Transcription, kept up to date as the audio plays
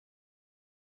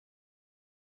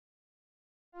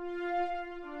We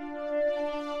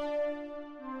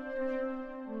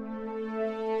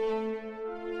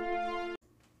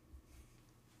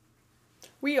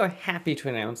are happy to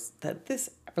announce that this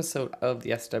episode of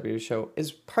the SWW show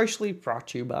is partially brought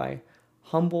to you by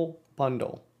Humble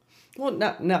Bundle. Well,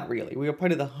 not really. We are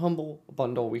part of the Humble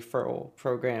Bundle referral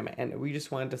program, and we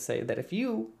just wanted to say that if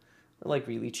you like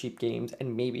really cheap games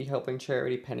and maybe helping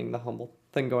charity pending the Humble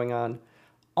thing going on,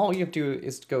 all you have to do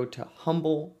is go to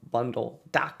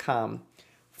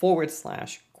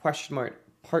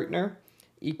humblebundle.com/partner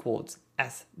equals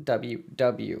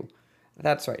SWW.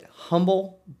 That's right,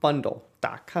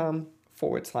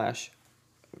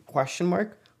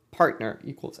 humblebundle.com/partner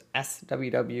equals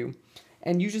SWW.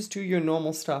 And you just do your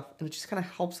normal stuff, and it just kind of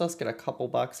helps us get a couple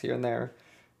bucks here and there.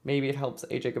 Maybe it helps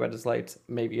AJ get his lights,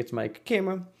 maybe it's Mike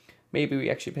camera, maybe we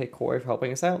actually pay Corey for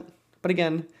helping us out. But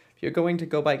again, if you're going to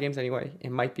go buy games anyway,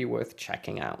 it might be worth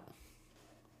checking out.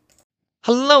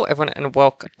 Hello everyone and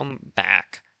welcome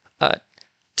back.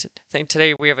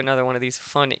 Today we have another one of these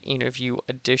fun interview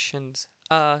editions.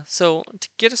 So to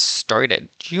get us started,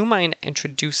 do you mind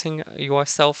introducing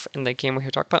yourself and the game we're here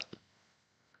to talk about?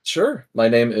 Sure. My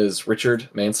name is Richard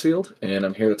Mansfield, and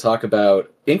I'm here to talk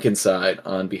about Ink Inside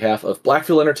on behalf of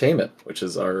Blackfield Entertainment, which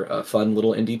is our fun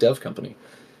little indie dev company.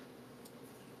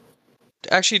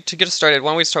 Actually, to get us started,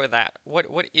 why don't we start with that?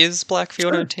 What is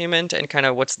Blackfield Entertainment, and kind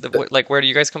of what's the where do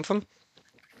you guys come from?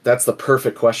 That's the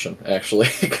perfect question, actually,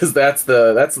 because that's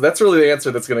really the answer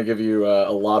that's going to give you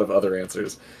a lot of other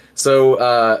answers. So,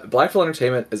 Blackfield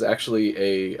Entertainment is actually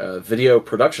a video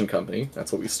production company.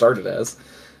 That's what we started as.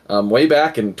 Way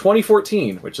back in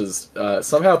 2014, which is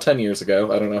somehow 10 years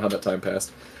ago. I don't know how that time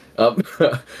passed.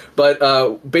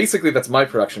 But basically, that's my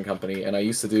production company, and I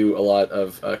used to do a lot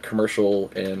of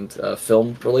commercial and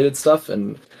film-related stuff,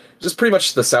 and just pretty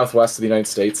much the southwest of the United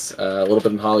States, a little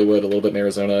bit in Hollywood, a little bit in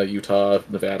Arizona, Utah,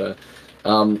 Nevada.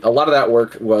 A lot of that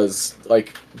work was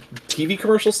like TV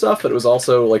commercial stuff, but it was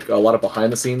also like a lot of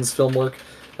behind-the-scenes film work,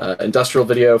 industrial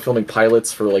video, filming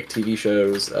pilots for like TV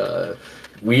shows,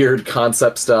 weird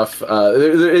concept stuff.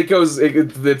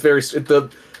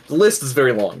 The list is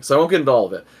very long, so I won't get into all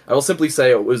of it. I will simply say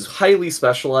it was highly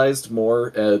specialized more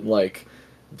in like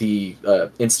the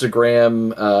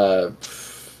Instagram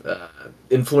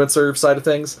influencer side of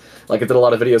things. Like I did a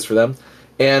lot of videos for them,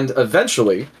 and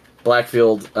eventually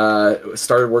Blackfield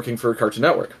started working for Cartoon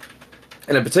Network.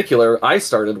 And in particular, I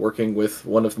started working with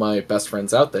one of my best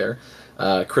friends out there,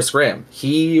 Chris Graham.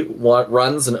 He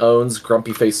runs and owns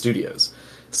Grumpy Face Studios.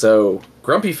 So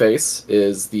Grumpy Face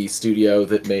is the studio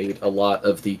that made a lot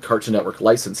of the Cartoon Network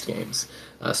licensed games,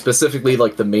 specifically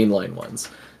like the mainline ones.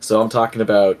 So I'm talking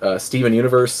about Steven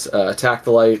Universe, Attack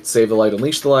the Light, Save the Light,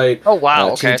 Unleash the Light. Oh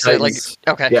wow! Okay, so like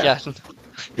yeah.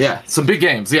 Yeah, some big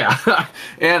games, yeah.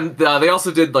 And they also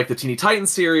did like the Teeny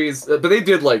Titans series, but they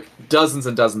did like dozens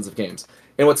and dozens of games.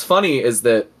 And what's funny is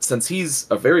that since he's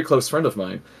a very close friend of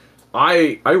mine,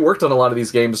 I worked on a lot of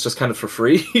these games just kind of for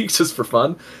free, just for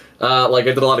fun. Like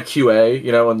I did a lot of QA,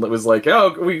 you know, and it was like,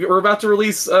 oh, we're about to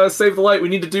release Save the Light. We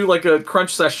need to do like a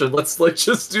crunch session. Let's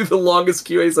just do the longest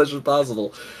QA session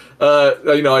possible.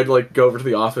 You know, I'd like go over to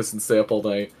the office and stay up all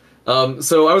night.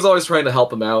 So I was always trying to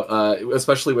help him out,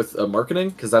 especially with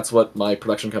marketing, because that's what my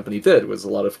production company did, was a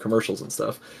lot of commercials and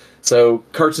stuff. So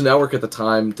Cartoon Network at the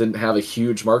time didn't have a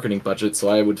huge marketing budget, so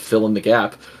I would fill in the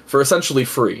gap for essentially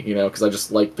free, you know, because I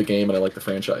just liked the game and I liked the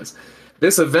franchise.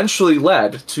 This eventually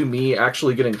led to me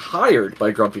actually getting hired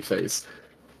by Grumpy Face.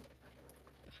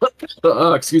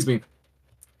 Excuse me.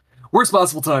 Worst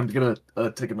possible time to get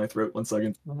a tick in my throat. 1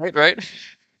 second. Right.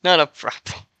 Not a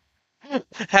problem.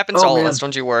 Happens to all of us,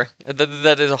 don't you worry.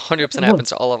 That is 100% happens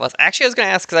to all of us. Actually, I was going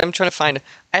to ask, because I'm trying to find...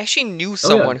 I actually knew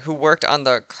someone who worked on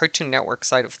the Cartoon Network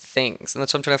side of things, and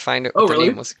that's what I'm trying to find what their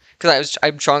name was. Because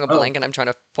I'm drawing a blank, and I'm trying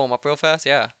to pull them up real fast,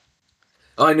 yeah.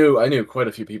 I knew quite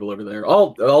a few people over there.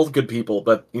 All good people,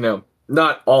 but, you know,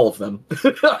 not all of them.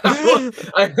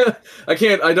 I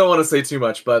don't want to say too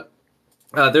much, but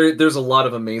there's a lot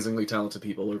of amazingly talented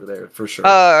people over there, for sure.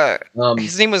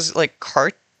 His name was, like,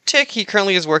 Kartik. He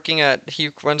currently is he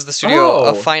runs the studio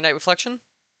of Finite Reflection.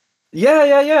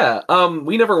 Yeah.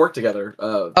 We never worked together.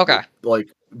 Okay.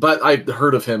 But I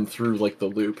heard of him through, like, the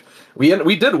loop.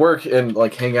 We did work and,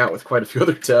 like, hang out with quite a few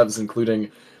other devs,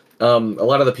 including... a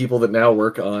lot of the people that now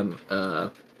work on,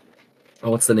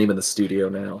 what's the name of the studio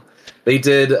now? They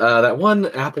did that one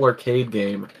Apple Arcade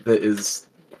game that is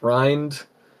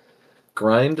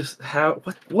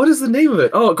what is the name of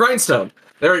it? Oh, Grindstone.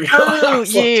 There we go. Oh,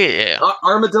 yeah.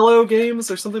 Armadillo Games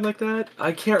or something like that.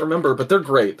 I can't remember, but they're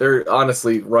great. They're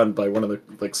honestly run by one of the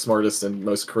like smartest and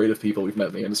most creative people we've met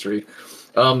in the industry.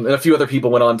 And a few other people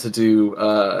went on to do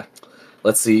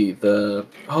let's see,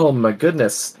 oh my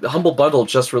goodness, the Humble Bundle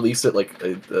just released it, like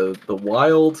the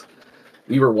Wild,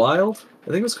 We Were Wild. I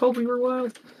think it was called We Were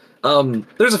Wild.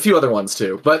 There's a few other ones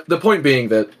too, but the point being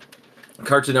that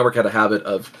Cartoon Network had a habit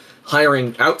of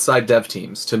hiring outside dev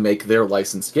teams to make their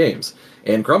licensed games.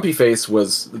 And Grumpy Face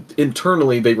was,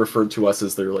 internally, they referred to us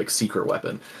as their, like, secret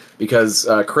weapon. Because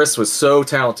Chris was so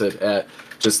talented at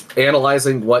just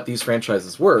analyzing what these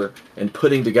franchises were and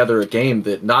putting together a game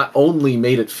that not only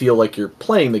made it feel like you're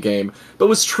playing the game, but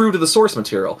was true to the source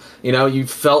material. You know, you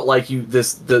felt like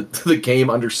the game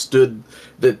understood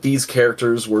that these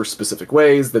characters were specific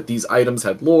ways, that these items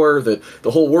had lore, that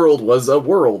the whole world was a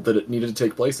world that it needed to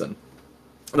take place in.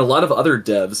 And a lot of other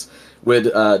devs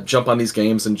would jump on these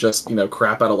games and just,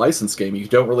 crap out a licensed game. You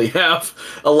don't really have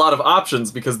a lot of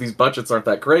options because these budgets aren't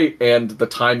that great, and the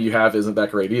time you have isn't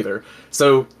that great either.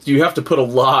 So you have to put a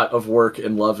lot of work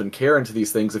and love and care into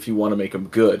these things if you want to make them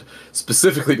good,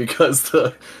 specifically because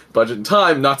the budget and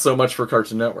time, not so much for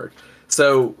Cartoon Network.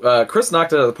 So Chris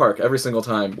knocked it out of the park every single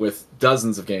time with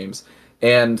dozens of games.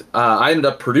 And I ended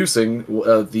up producing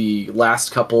the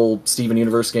last couple Steven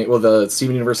Universe games, well, the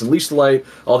Steven Universe Unleashed the Light,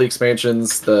 all the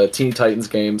expansions, the Teeny Titans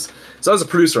games. So I was a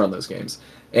producer on those games.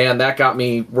 And that got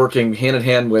me working hand in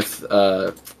hand with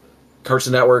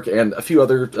Cartoon Network and a few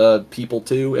other people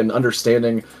too, and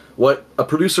understanding what a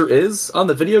producer is on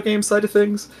the video game side of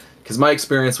things. Because my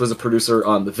experience was a producer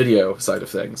on the video side of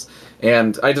things.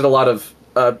 And I did a lot of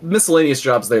miscellaneous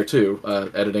jobs there too,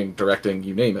 editing, directing,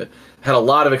 you name it. Had a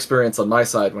lot of experience on my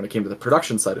side when it came to the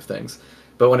production side of things,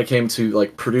 but when it came to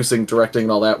like producing, directing,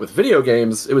 and all that with video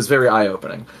games, it was very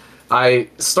eye-opening. I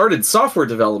started software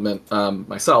development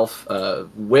myself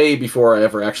way before I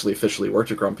ever actually officially worked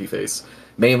at Grumpy Face,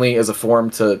 mainly as a form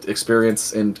to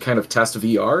experience and kind of test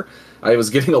VR. I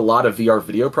was getting a lot of VR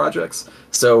video projects,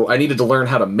 so I needed to learn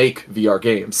how to make VR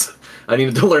games. I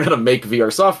needed to learn how to make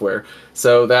VR software,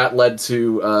 so that led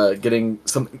to getting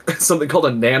something called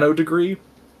a nano degree,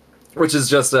 which is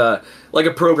just like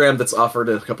a program that's offered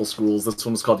at a couple schools. This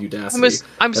one was called Udacity.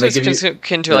 I'm just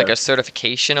akin to like a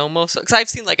certification almost. Because I've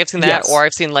seen that, yes. Or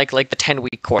I've seen like the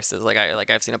 10-week courses.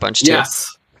 I've seen a bunch too.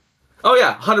 Yes. Oh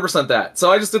yeah, 100% that.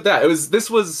 So I just did that. This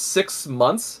was 6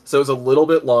 months, so it was a little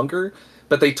bit longer,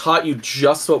 but they taught you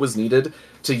just what was needed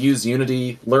to use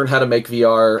Unity, learn how to make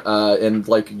VR,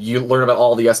 and you learn about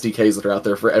all the SDKs that are out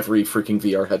there for every freaking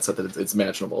VR headset that it's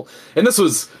imaginable. And this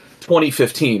was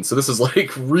 2015, so this is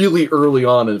like really early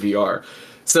on in VR.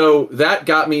 So that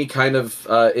got me kind of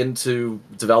into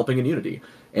developing in Unity.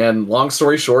 And long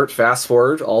story short, fast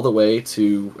forward all the way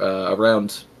to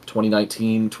around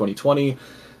 2019, 2020.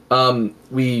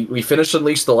 We finished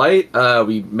Unleash the Light.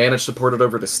 We managed to port it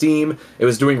over to Steam. It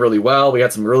was doing really well. We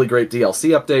had some really great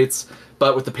DLC updates.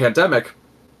 But with the pandemic,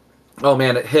 oh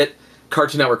man, it hit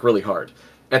Cartoon Network really hard.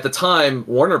 At the time,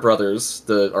 Warner Brothers,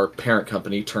 our parent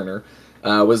company, Turner,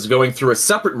 was going through a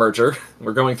separate merger.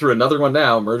 We're going through another one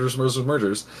now,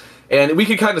 mergers. And we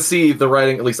could kind of see the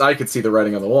writing, at least I could see the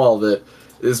writing on the wall, that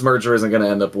this merger isn't going to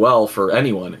end up well for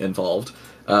anyone involved.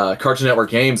 Cartoon Network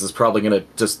Games is probably going to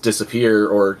just disappear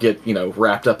or get,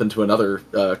 wrapped up into another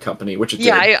company, which it did.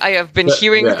 I have been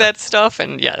hearing that stuff,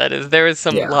 and there is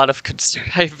a lot of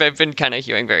I've been kind of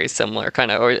hearing very similar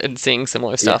and seeing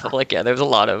similar stuff of there's a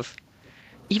lot of,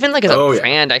 even as a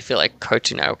brand, I feel like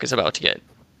Cartoon Network is about to get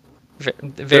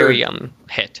very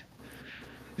hit.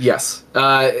 Yes,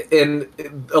 and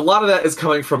a lot of that is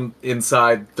coming from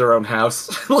inside their own house.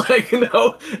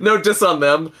 No diss on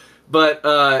them.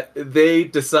 But they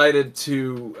decided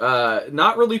to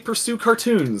not really pursue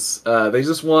cartoons. They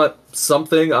just want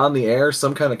something on the air,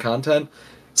 some kind of content.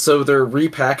 So they're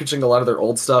repackaging a lot of their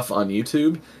old stuff on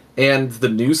YouTube. And the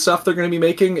new stuff they're going to be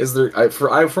making is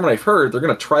from what I've heard, they're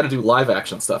going to try to do live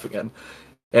action stuff again.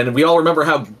 And we all remember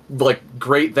how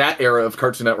great that era of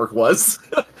Cartoon Network was.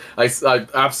 I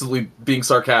absolutely being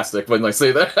sarcastic when I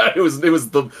say that. It was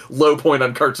the low point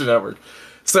on Cartoon Network.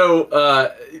 So,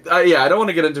 I don't want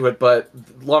to get into it, but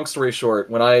long story short,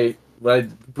 when I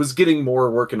was getting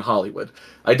more work in Hollywood,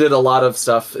 I did a lot of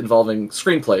stuff involving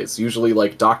screenplays, usually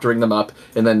doctoring them up,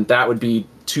 and then that would be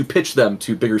to pitch them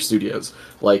to bigger studios,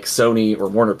 like Sony or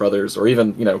Warner Brothers, or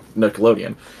even,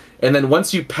 Nickelodeon. And then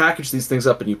once you package these things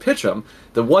up and you pitch them,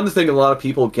 the one thing a lot of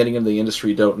people getting into the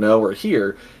industry don't know or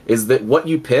hear is that what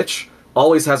you pitch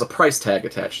always has a price tag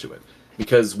attached to it.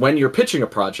 Because when you're pitching a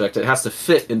project, it has to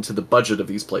fit into the budget of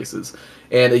these places.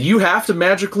 And you have to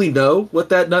magically know what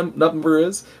that number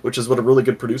is, which is what a really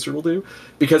good producer will do.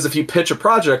 Because if you pitch a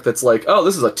project that's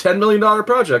this is a $10 million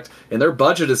project, and their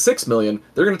budget is $6 million,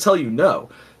 they're going to tell you no.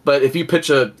 But if you pitch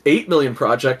a 8 million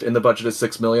project and the budget is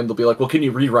 6 million, they'll be like, well, can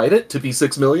you rewrite it to be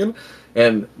 6 million?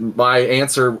 And my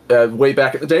answer way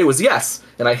back in the day was yes.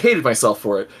 And I hated myself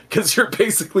for it, because you're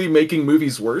basically making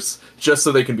movies worse just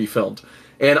so they can be filmed.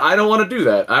 And I don't want to do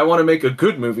that. I want to make a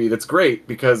good movie that's great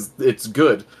because it's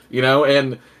good, you know?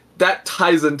 And that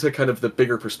ties into kind of the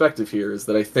bigger perspective here, is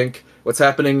that I think what's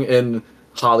happening in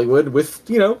Hollywood with,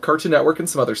 you know, Cartoon Network and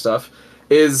some other stuff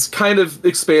is kind of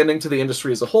expanding to the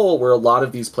industry as a whole, where a lot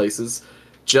of these places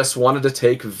just wanted to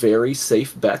take very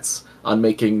safe bets on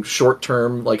making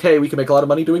short-term, like, hey, we can make a lot of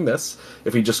money doing this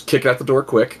if we just kick it out the door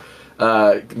quick.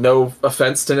 No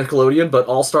offense to Nickelodeon, but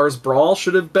All-Stars Brawl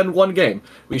should have been one game.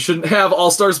 We shouldn't have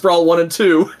All-Stars Brawl 1 and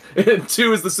 2, and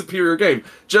 2 is the superior game.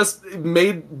 Just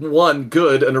made 1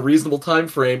 good in a reasonable time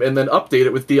frame, and then update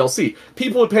it with DLC.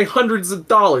 People would pay hundreds of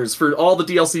dollars for all the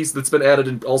DLCs that's been added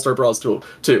in All-Star Brawls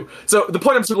 2. So the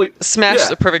point I'm simply... Smash is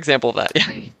a perfect example of that,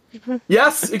 yeah.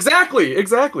 Yes, exactly.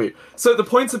 So the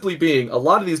point simply being, a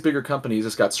lot of these bigger companies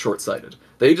just got short-sighted.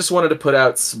 They just wanted to put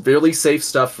out really safe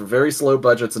stuff for very slow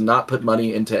budgets and not put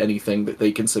money into anything that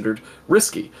they considered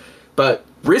risky. But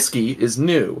risky is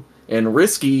new, and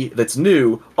risky that's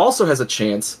new also has a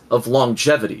chance of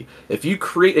longevity. If you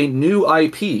create a new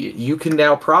IP, you can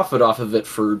now profit off of it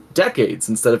for decades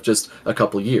instead of just a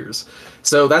couple years.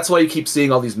 So that's why you keep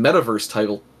seeing all these metaverse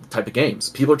type of games.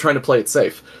 People are trying to play it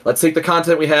safe. Let's take the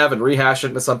content we have and rehash it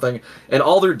into something. And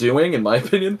all they're doing, in my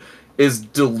opinion, is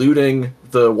diluting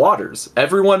the waters.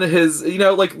 Everyone has, you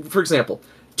know, like, for example,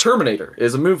 Terminator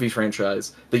is a movie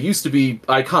franchise that used to be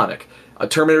iconic.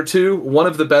 Terminator 2, one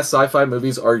of the best sci-fi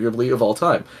movies, arguably, of all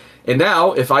time. And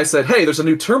now, if I said, hey, there's a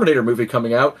new Terminator movie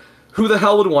coming out, who the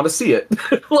hell would want to see it?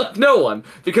 Like, no one.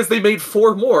 Because they made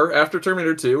 4 more after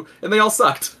Terminator 2, and they all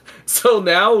sucked. So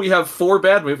now we have 4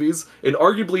 bad movies, and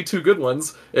arguably 2 good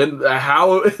ones, and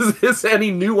how is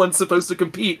any new one supposed to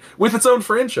compete with its own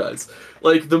franchise?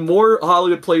 Like, the more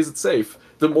Hollywood plays it safe,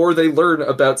 the more they learn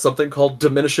about something called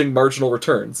diminishing marginal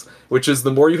returns, which is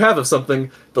the more you have of something,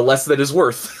 the less that is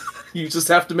worth. You just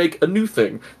have to make a new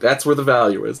thing. That's where the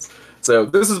value is. So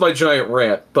this is my giant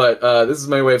rant, but this is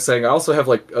my way of saying I also have,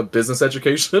 like, a business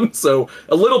education, so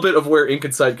a little bit of where Ink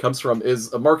Inside comes from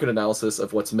is a market analysis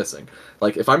of what's missing.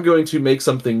 Like, if I'm going to make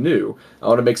something new, I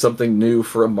want to make something new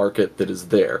for a market that is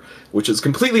there, which is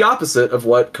completely opposite of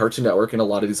what Cartoon Network and a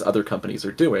lot of these other companies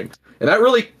are doing. And that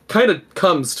really kind of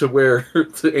comes to where,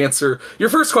 to answer your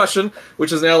first question,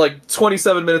 which is now like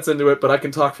 27 minutes into it, but I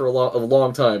can talk for a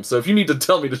long time, so if you need to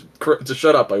tell me to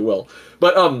shut up, I will.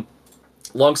 But,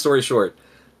 long story short,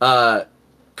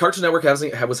 Cartoon Network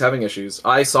was having issues.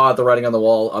 I saw the writing on the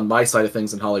wall on my side of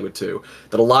things in Hollywood too,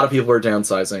 that a lot of people are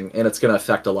downsizing, and it's going to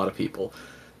affect a lot of people.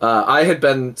 I had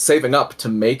been saving up to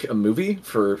make a movie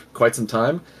for quite some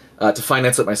time, to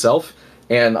finance it myself,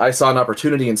 and I saw an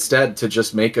opportunity instead to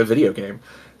just make a video game.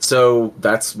 So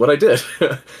that's what I did.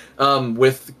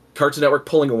 With Cartoon Network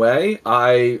pulling away,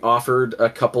 I offered a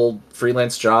couple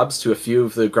freelance jobs to a few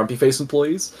of the Grumpy Face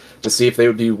employees to see if they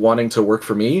would be wanting to work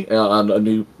for me on a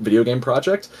new video game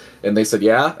project. And they said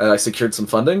yeah, and I secured some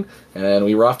funding, and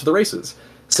we were off to the races.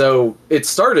 So it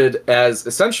started as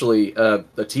essentially a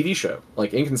TV show.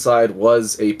 Like, Ink Inside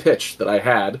was a pitch that I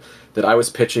had that I was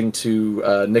pitching to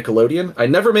Nickelodeon. I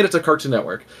never made it to Cartoon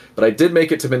Network, but I did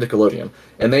make it to Nickelodeon.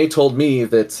 And they told me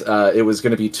that it was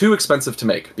going to be too expensive to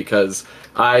make because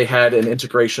I had an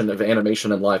integration of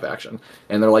animation and live action.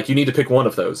 And they're like, you need to pick one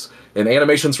of those. And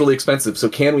animation's really expensive, so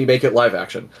can we make it live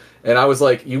action? And I was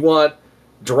like, you want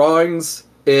drawings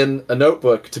in a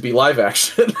notebook to be live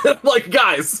action? Like,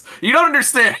 guys, you don't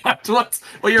understand what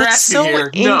you're asking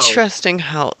here. It's so interesting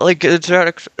how, like,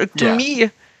 to me,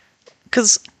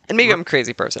 because, and maybe I'm a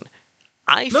crazy person,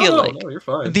 I feel like you're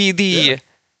fine.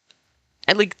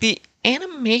 And like the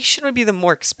animation would be the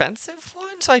more expensive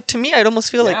one. So to me, I'd almost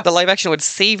feel like the live action would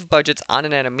save budgets on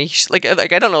an animation. Like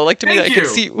I don't know. Like to me, I can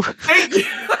see. Thank you.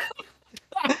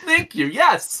 Thank you.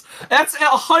 Yes, that's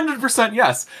 100%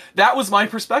 yes. That was my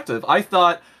perspective. I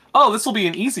thought, oh, this will be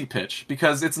an easy pitch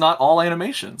because it's not all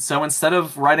animation. So instead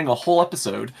of writing a whole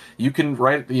episode, you can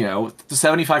write, the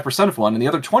 75% of one and the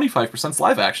other 25% is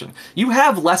live action. You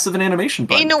have less of an animation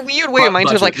budget. In a weird way, it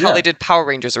reminds me of like how they did Power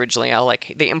Rangers originally. How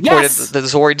like they imported the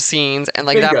Zord scenes and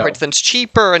like that part's then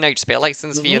cheaper, and now you just pay a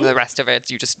license fee, and the rest of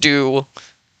it you just do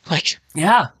like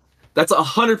that's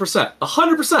 100%,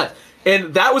 100%.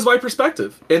 And that was my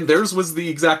perspective, and theirs was the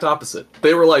exact opposite.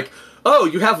 They were like, oh,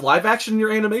 you have live action in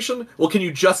your animation? Well, can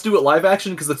you just do it live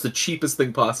action? Because that's the cheapest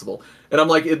thing possible. And I'm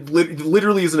like, it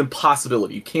literally is an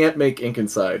impossibility. You can't make Ink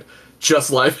Inside just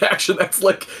live action. That's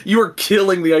like, you are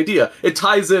killing the idea. It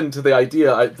ties into the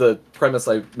idea, the premise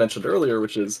I mentioned earlier,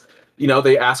 which is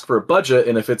they ask for a budget,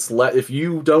 and if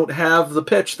you don't have the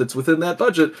pitch that's within that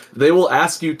budget, they will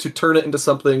ask you to turn it into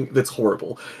something that's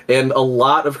horrible. And a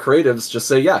lot of creatives just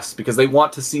say yes because they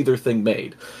want to see their thing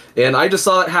made. And I just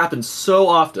saw it happen so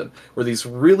often, where these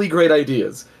really great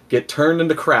ideas get turned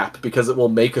into crap because it will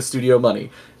make a studio money,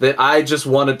 that I just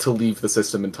wanted to leave the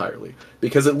system entirely.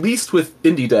 Because at least with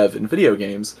indie dev in video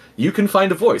games, you can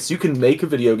find a voice. You can make a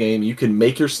video game, you can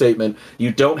make your statement,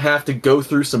 you don't have to go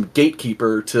through some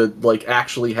gatekeeper to, like,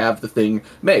 actually have the thing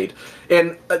made.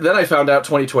 And then I found out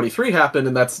 2023 happened,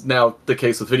 and that's now the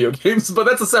case with video games, but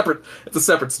it's a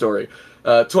separate story.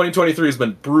 2023 has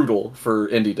been brutal for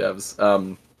indie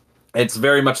devs. It's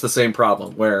very much the same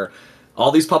problem, where all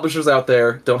these publishers out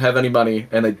there don't have any money,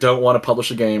 and they don't want to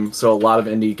publish a game, so a lot of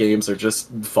indie games are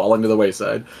just falling to the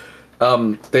wayside.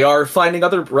 They are finding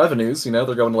other revenues, they're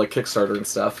going to, like, Kickstarter and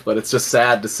stuff, but it's just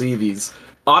sad to see these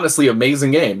honestly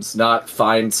amazing games not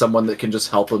find someone that can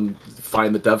just help them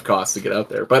find the dev costs to get out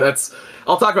there. But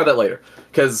I'll talk about that later,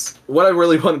 because what I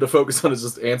really wanted to focus on is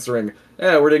just answering,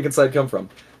 where did Inside come from?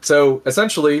 So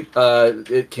essentially,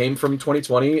 it came from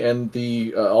 2020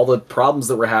 and all the problems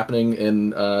that were happening in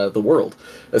the world.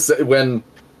 When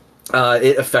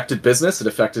it affected business, it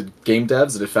affected game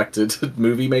devs, it affected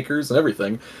movie makers and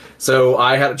everything. So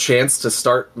I had a chance to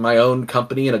start my own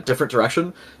company in a different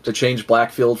direction, to change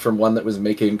Blackfield from one that was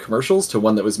making commercials to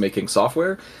one that was making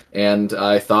software. And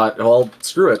I thought, well,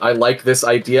 screw it. I like this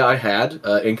idea I had,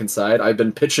 Ink Inside. I've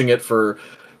been pitching it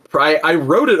I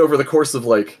wrote it over the course of,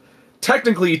 like,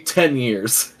 technically 10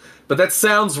 years, but that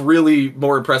sounds really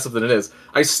more impressive than it is.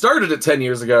 I started it 10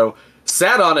 years ago,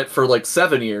 sat on it for like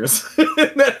 7 years,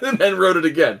 and then wrote it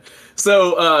again.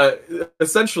 So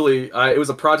essentially, it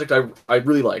was a project I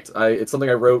really liked. It's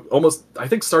something I wrote almost, I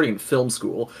think, starting in film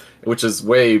school, which is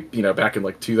way, back in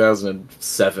like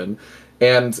 2007.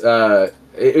 And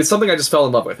it's something I just fell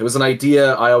in love with. It was an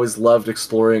idea I always loved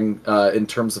exploring in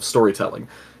terms of storytelling.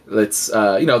 It's,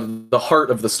 the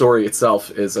heart of the story itself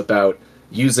is about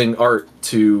using art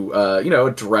to,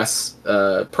 address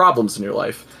problems in your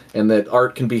life, and that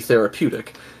art can be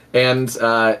therapeutic. And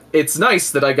it's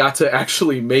nice that I got to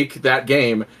actually make that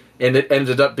game, and it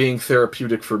ended up being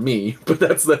therapeutic for me, but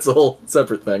that's a whole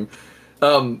separate thing.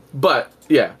 But,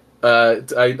 yeah, I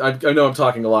know I'm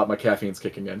talking a lot, my caffeine's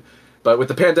kicking in. But with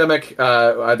the pandemic,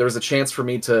 there was a chance for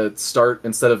me to start,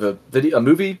 instead of a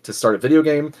movie, to start a video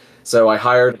game. So I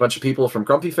hired a bunch of people from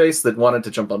Grumpy Face that wanted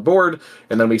to jump on board,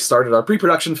 and then we started our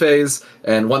pre-production phase,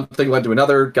 and one thing led to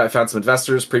another. I found some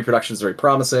investors, pre-production is very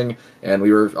promising, and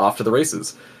we were off to the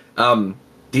races.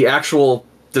 The actual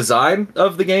design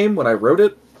of the game, when I wrote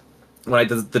it, when I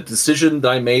did the decision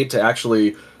that I made to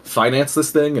actually finance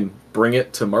this thing and bring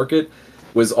it to market,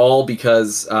 was all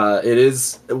because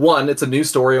it's a new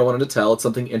story I wanted to tell, it's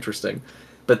something interesting.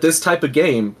 But this type of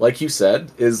game, like you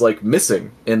said, is, like,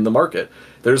 missing in the market.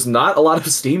 There's not a lot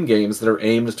of Steam games that are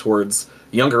aimed towards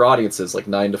younger audiences, like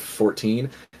 9 to 14.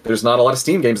 There's not a lot of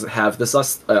Steam games that have this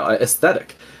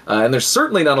aesthetic. And there's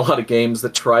certainly not a lot of games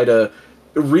that try to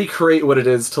recreate what it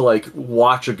is to, like,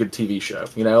 watch a good TV show.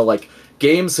 Like,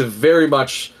 games have very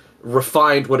much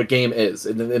refined what a game is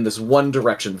in this one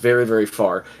direction very, very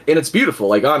far. And it's beautiful,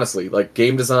 like, honestly. Like,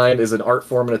 game design is an art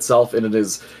form in itself, and it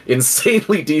is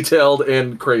insanely detailed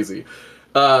and crazy.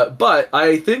 But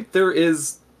I think there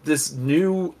is this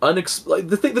new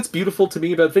the thing that's beautiful to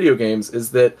me about video games is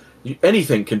that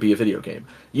anything can be a video game.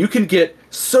 You can get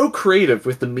so creative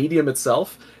with the medium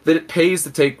itself that it pays to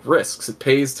take risks. It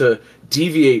pays to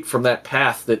deviate from that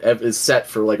path that is set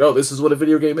for, like, oh, this is what a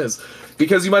video game is.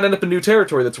 Because you might end up in new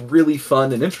territory that's really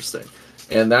fun and interesting.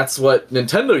 And that's what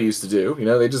Nintendo used to do.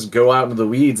 They just go out into the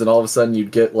weeds, and all of a sudden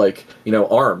you'd get, like,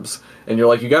 ARMS. And you're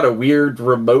like, you got a weird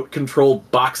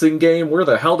remote-controlled boxing game? Where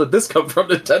the hell did this come from,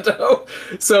 Nintendo?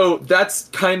 So that's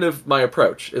kind of my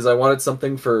approach, is I wanted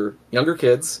something for younger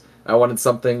kids. I wanted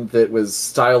something that was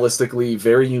stylistically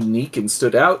very unique and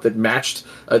stood out, that matched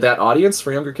that audience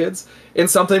for younger kids. And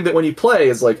something that when you play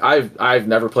is like, I've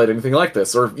never played anything like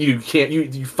this, or you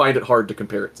find it hard to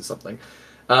compare it to something.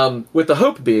 With the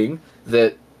hope being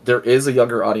that there is a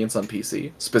younger audience on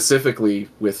PC, specifically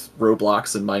with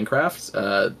Roblox and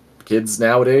Minecraft. Kids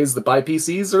nowadays that buy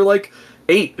PCs are like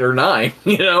 8 or 9,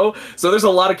 So there's a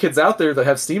lot of kids out there that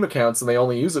have Steam accounts and they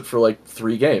only use it for like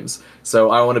 3 games. So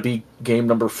I want to be game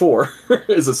number 4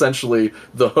 is essentially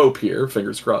the hope here,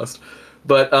 fingers crossed.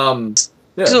 But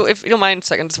yeah. So if you don't mind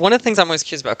seconds, one of the things I'm always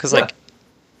curious about, because like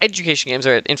education games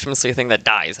are infamously a thing that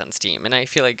dies on Steam, and I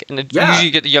feel like usually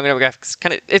you get the young demographics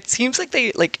kind of, it seems like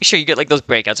they, like, sure, you get like those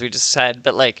breakouts we just said,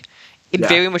 but like it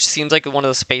very much seems like one of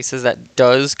those spaces that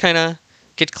does kind of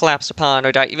get collapsed upon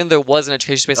or die, even though it was an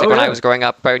education space, like when I was growing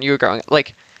up, or when you were growing up.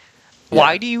 Like,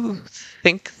 Why do you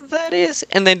think that is?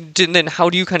 And then how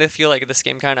do you kind of feel like this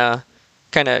game kind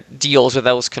of deals with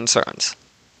those concerns?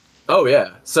 Oh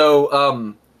yeah.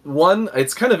 So one,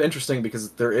 it's kind of interesting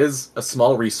because there is a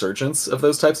small resurgence of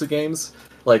those types of games.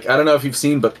 Like, I don't know if you've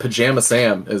seen, but Pajama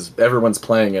Sam everyone's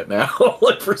playing it now,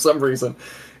 like for some reason.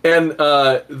 And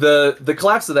the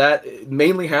collapse of that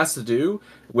mainly has to do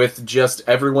with just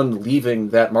everyone leaving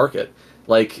that market.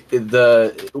 Like,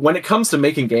 when it comes to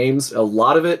making games, a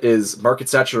lot of it is market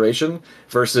saturation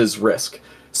versus risk.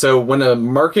 So when a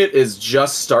market is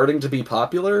just starting to be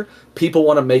popular, people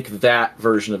want to make that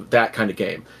version of that kind of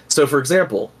game. So for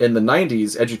example, in the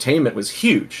 90s, edutainment was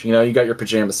huge. You know, you got your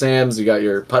Pajama Sams, you got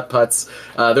your Putt Putts.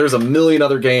 There was a million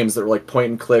other games that were like point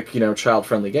and click, you know,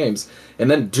 child-friendly games. And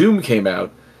then Doom came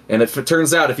out, and it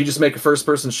turns out if you just make a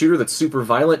first-person shooter that's super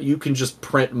violent, you can just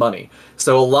print money.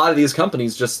 So a lot of these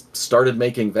companies just started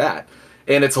making that.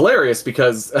 And it's hilarious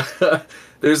because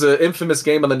there's an infamous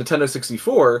game on the Nintendo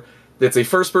 64 that's a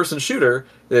first-person shooter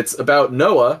that's about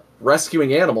Noah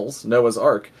rescuing animals, Noah's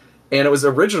Ark, and it was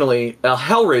originally a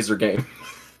Hellraiser game.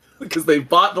 Because they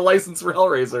bought the license for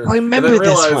Hellraiser. I remember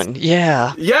this one.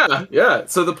 Yeah. Yeah.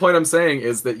 So the point I'm saying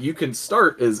is that you can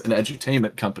start as an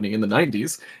edutainment company in the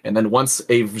 90s, and then once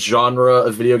a genre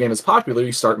of video game is popular,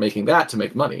 you start making that to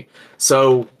make money.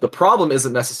 So the problem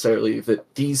isn't necessarily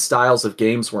that these styles of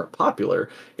games weren't popular,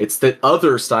 it's that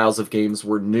other styles of games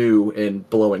were new and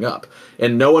blowing up.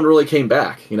 And no one really came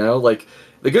back, you know? Like,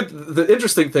 the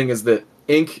interesting thing is that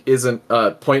Inc. isn't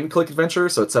a point-and-click adventure,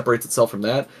 so it separates itself from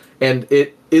that. And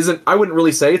it isn't, I wouldn't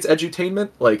really say it's edutainment.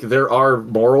 Like, there are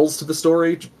morals to the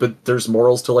story, but there's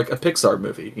morals to, like, a Pixar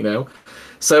movie, you know?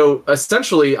 So,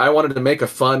 essentially, I wanted to make a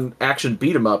fun action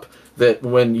beat-em-up that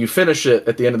when you finish it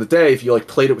at the end of the day, if you, like,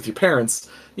 played it with your parents,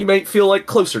 you might feel, like,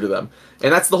 closer to them.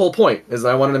 And that's the whole point, is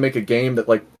I wanted to make a game that,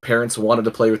 like, parents wanted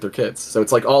to play with their kids. So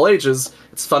it's, like, all ages.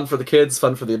 It's fun for the kids,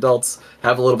 fun for the adults.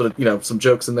 Have a little bit of, you know, some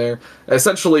jokes in there.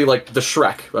 Essentially, like, the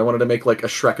Shrek. I wanted to make, like, a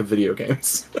Shrek of video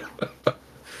games.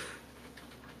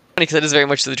 Because it is very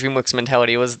much the DreamWorks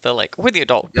mentality was the, like, we're the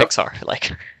adult Pixar.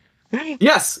 Like...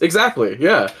 Yes, exactly.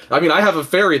 Yeah. I mean, I have a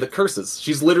fairy that curses.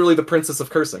 She's literally the princess of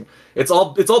cursing. It's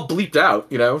all bleeped out,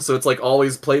 you know, so it's, like,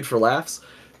 always played for laughs.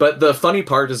 But the funny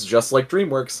part is, just like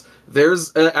DreamWorks,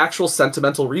 there's an actual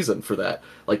sentimental reason for that.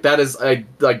 Like, that is,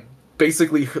 like,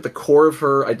 basically the core of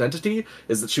her identity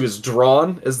is that she was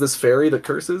drawn as this fairy that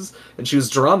curses, and she was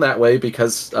drawn that way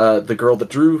because the girl that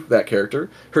drew that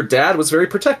character, her dad was very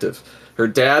protective. Her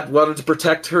dad wanted to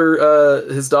protect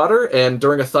his daughter, and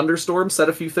during a thunderstorm said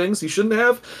a few things he shouldn't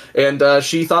have, and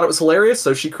she thought it was hilarious,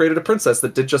 so she created a princess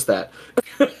that did just that.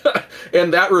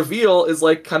 And that reveal is,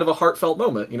 like, kind of a heartfelt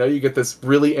moment. You know, you get this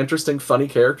really interesting, funny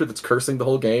character that's cursing the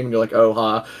whole game, and you're like, oh,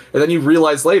 ha. And then you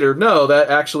realize later, no, that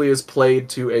actually is played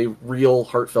to a real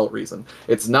heartfelt reason.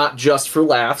 It's not just for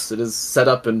laughs, it is set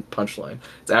up and punchline.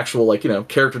 It's actual, like, you know,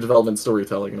 character development,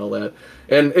 storytelling, and all that.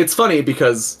 And it's funny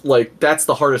because, like, that's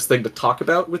the hardest thing to talk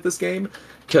about with this game,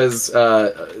 because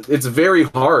it's very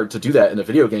hard to do that in a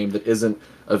video game that isn't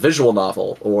a visual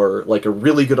novel or, like, a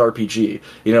really good RPG.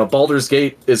 You know, Baldur's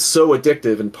Gate is so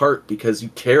addictive in part because you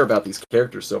care about these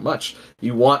characters so much.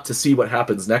 You want to see what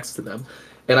happens next to them.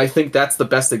 And I think that's the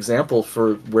best example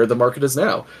for where the market is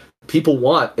now. People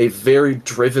want a very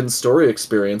driven story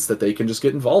experience that they can just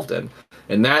get involved in.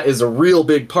 And that is a real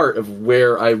big part of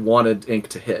where I wanted Inc.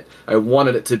 to hit. I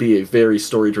wanted it to be a very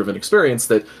story-driven experience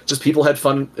that just people had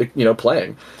fun, you know,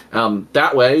 playing.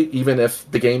 That way, even if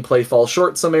the gameplay falls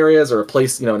short in some areas or a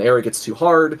place, you know, an area gets too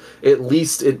hard, at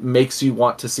least it makes you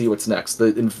want to see what's next.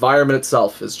 The environment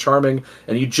itself is charming,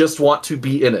 and you just want to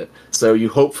be in it. So you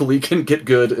hopefully can get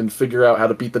good and figure out how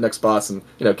to beat the next boss and,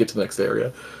 you know, get to the next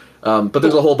area. But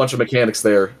there's a whole bunch of mechanics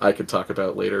there I could talk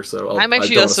about later. So I'm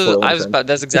actually that's exactly what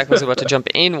I was about to jump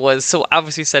in. Was so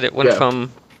obviously said it went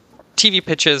from TV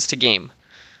pitches to game.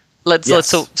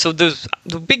 So there's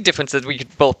the big difference that we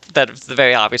could both that's the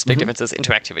very obvious big difference is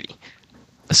interactivity.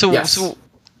 So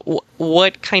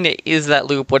what kind of is that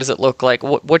loop? What does it look like?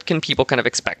 What can people kind of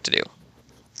expect to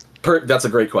do? That's a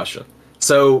great question.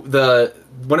 So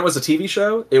when it was a TV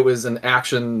show, it was an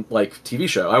action like TV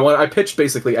show. I pitched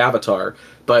basically Avatar,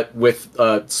 but with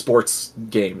sports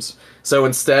games. So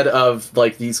instead of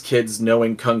like these kids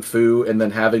knowing kung fu and then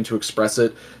having to express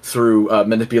it through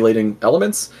manipulating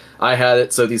elements, I had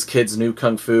it so these kids knew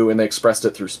kung fu and they expressed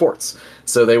it through sports.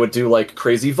 So they would do like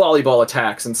crazy volleyball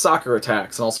attacks and soccer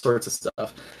attacks and all sorts of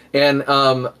stuff. And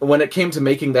when it came to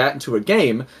making that into a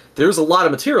game, there's a lot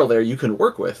of material there you can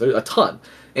work with, a ton.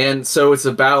 And so it's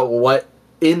about what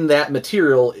in that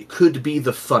material could be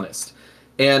the funnest.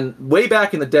 And way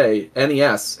back in the day,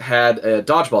 NES had a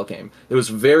dodgeball game. It was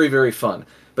very, very fun.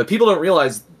 but people don't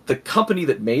realize the company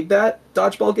that made that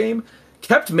dodgeball game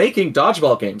kept making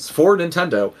dodgeball games for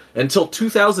Nintendo until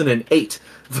 2008.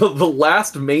 The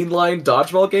last mainline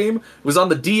dodgeball game was on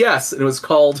the DS, and it was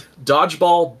called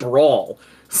Dodgeball Brawl.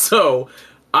 So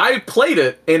I played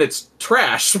it, and it's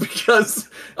trash because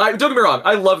don't get me wrong,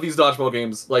 I love these dodgeball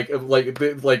games. Like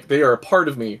they are a part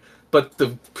of me. But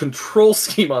the control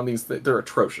scheme on these, they're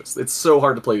atrocious. It's so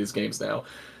hard to play these games now.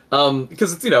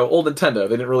 Because it's, old Nintendo.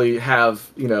 They didn't really have,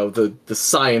 the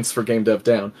science for game dev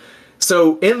down.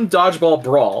 So in Dodgeball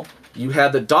Brawl, you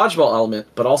had the dodgeball element,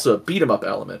 but also a beat-em-up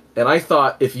element. And I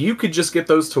thought if you could just get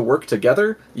those to work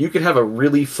together, you could have a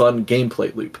really fun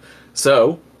gameplay loop.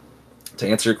 So, to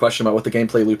answer your question about what the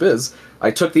gameplay loop is, I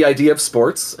took the idea of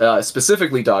sports,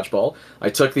 specifically dodgeball.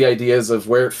 I took the ideas of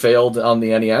where it failed on the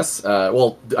NES,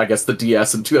 I guess the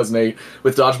DS in 2008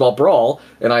 with Dodgeball Brawl,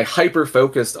 and I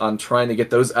hyper-focused on trying to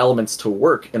get those elements to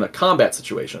work in a combat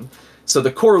situation. So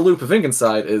the core loop of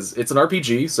Inkinside is, it's an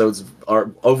RPG, so it's our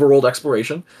overworld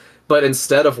exploration, but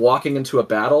instead of walking into a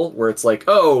battle where it's like,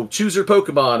 oh, choose your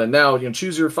Pokemon, and now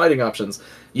choose your fighting options,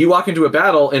 you walk into a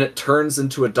battle and it turns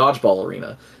into a dodgeball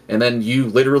arena. And then you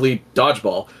literally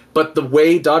dodgeball. But the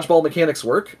way dodgeball mechanics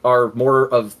work are more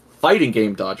of fighting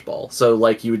game dodgeball. So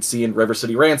like you would see in River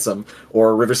City Ransom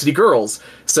or River City Girls.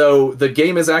 So the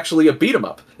game is actually a beat 'em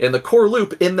up. And the core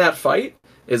loop in that fight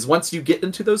is once you get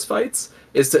into those fights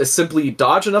is to simply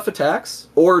dodge enough attacks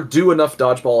or do enough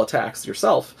dodgeball attacks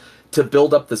yourself to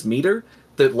build up this meter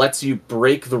that lets you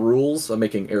break the rules. I'm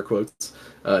making air quotes.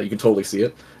 You can totally see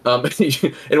it.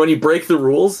 And when you break the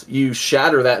rules, you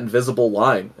shatter that invisible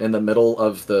line in the middle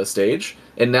of the stage,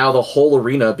 and now the whole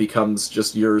arena becomes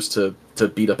just yours to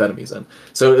beat up enemies in.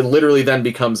 So it literally then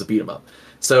becomes a beat 'em up.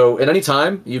 So at any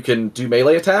time, you can do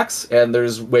melee attacks, and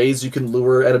there's ways you can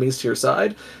lure enemies to your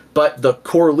side, but the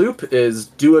core loop is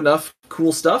do enough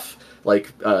cool stuff,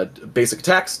 like basic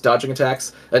attacks, dodging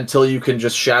attacks, until you can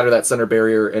just shatter that center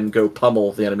barrier and go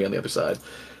pummel the enemy on the other side.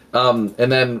 And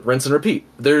then rinse and repeat.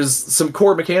 There's some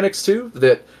core mechanics, too,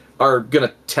 that are going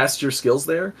to test your skills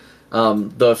there.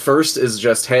 The first is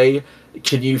just, hey,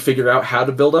 can you figure out how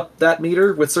to build up that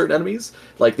meter with certain enemies?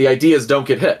 Like, the idea is don't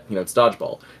get hit. It's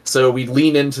dodgeball. So we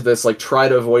lean into this, like, try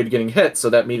to avoid getting hit so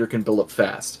that meter can build up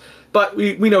fast. But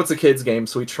we know it's a kid's game,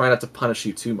 so we try not to punish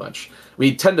you too much.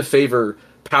 We tend to favor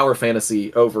power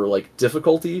fantasy over, like,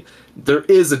 difficulty. There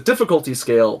is a difficulty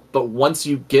scale, but once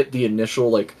you get the initial,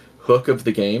 like, hook of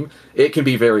the game, it can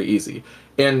be very easy.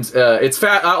 And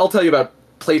I'll tell you about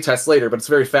playtests later, but it's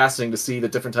very fascinating to see the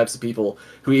different types of people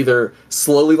who either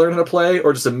slowly learn how to play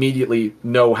or just immediately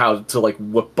know how to, like,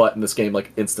 whoop butt in this game,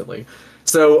 like, instantly.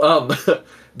 So,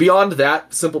 beyond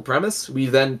that simple premise, we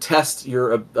then test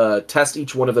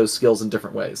each one of those skills in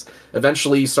different ways.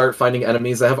 Eventually, you start finding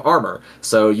enemies that have armor,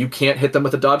 so you can't hit them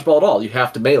with a dodgeball at all. You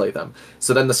have to melee them.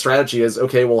 So then the strategy is,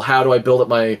 okay, well, how do I build up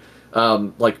my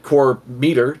core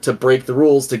meter to break the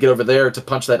rules, to get over there, to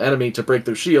punch that enemy, to break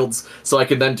their shields, so I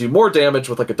can then do more damage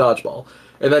with, like, a dodgeball.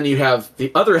 And then you have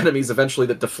the other enemies eventually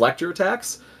that deflect your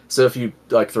attacks. So if you,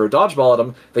 like, throw a dodgeball at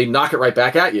them, they knock it right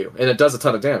back at you, and it does a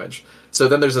ton of damage. So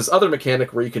then there's this other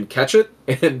mechanic where you can catch it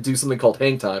and do something called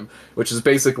hang time, which is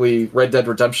basically Red Dead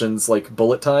Redemption's, like,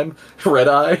 bullet time, red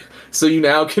eye. So you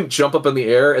now can jump up in the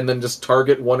air and then just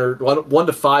target one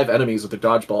to five enemies with a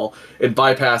dodgeball and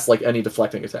bypass, like, any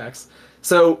deflecting attacks.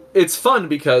 So it's fun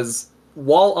because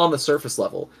while on the surface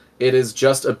level, it is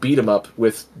just a beat 'em up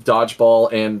with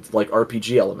dodgeball and, like,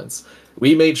 RPG elements.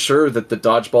 We made sure that the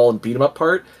dodgeball and beat 'em up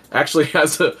part actually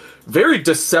has a very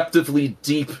deceptively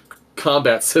deep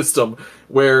combat system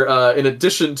where in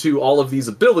addition to all of these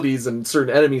abilities and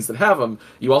certain enemies that have them,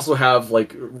 you also have,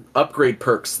 like, upgrade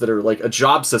perks that are like a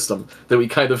job system that we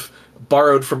kind of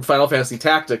borrowed from Final Fantasy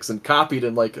Tactics and copied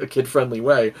in, like, a kid-friendly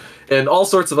way, and all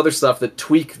sorts of other stuff that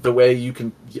tweak the way you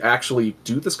can actually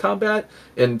do this combat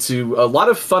into a lot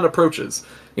of fun approaches.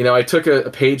 I took a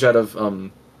page out of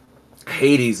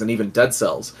Hades and even Dead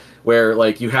Cells, where,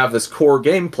 like, you have this core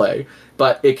gameplay,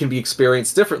 but it can be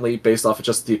experienced differently based off of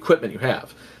just the equipment you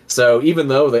have. So even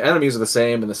though the enemies are the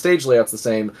same and the stage layout's the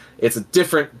same, it's a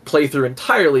different playthrough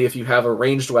entirely if you have a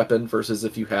ranged weapon versus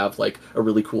if you have, like, a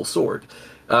really cool sword.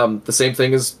 The same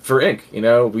thing is for Ink.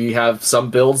 We have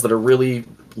some builds that are really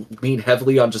lean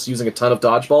heavily on just using a ton of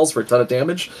dodgeballs for a ton of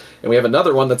damage, and we have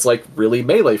another one that's, like, really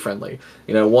melee friendly.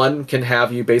 One can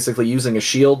have you basically using a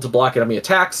shield to block enemy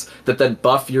attacks that then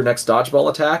buff your next dodgeball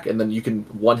attack, and then you can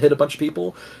one-hit a bunch of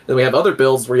people. Then we have other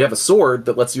builds where you have a sword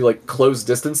that lets you, like, close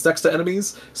distance next to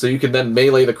enemies, so you can then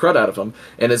melee the crud out of them,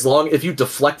 and if you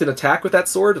deflect an attack with that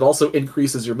sword, it also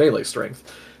increases your melee strength.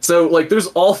 So like there's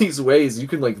all these ways you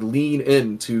can like lean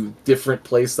into different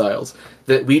play styles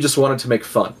that we just wanted to make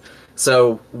fun.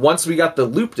 So once we got the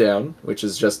loop down, which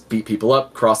is just beat people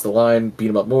up, cross the line, beat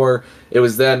them up more, it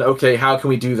was then, okay, how can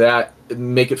we do that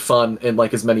and make it fun in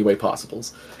like as many way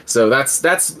possibles? So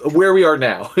that's where we are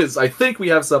now, is I think we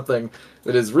have something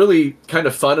that is really kind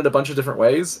of fun in a bunch of different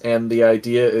ways, and the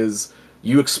idea is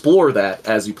you explore that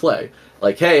as you play.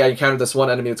 Like, hey, I encountered this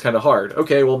one enemy that's kind of hard.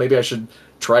 Okay, well, maybe I should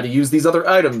try to use these other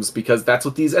items because that's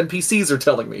what these NPCs are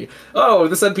telling me. Oh,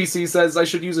 this NPC says I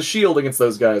should use a shield against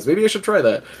those guys. Maybe I should try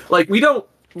that. Like, we don't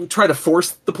try to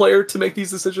force the player to make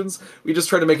these decisions. We just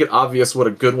try to make it obvious what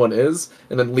a good one is,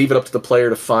 and then leave it up to the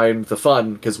player to find the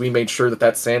fun, because we made sure that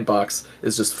that sandbox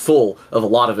is just full of a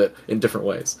lot of it in different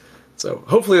ways. So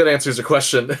hopefully that answers your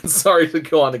question. Sorry to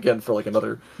go on again for like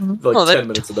another 10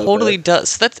 minutes about that. Totally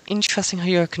does. That's interesting how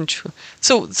you're control.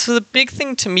 So the big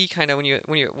thing to me, kind of when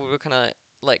we were kind of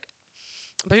like,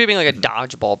 maybe being like a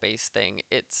dodgeball based thing,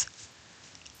 it's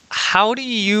how do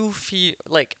you feel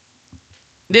like?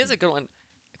 There's a good one,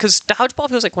 because dodgeball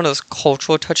feels like one of those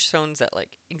cultural touchstones that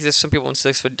like exists for people and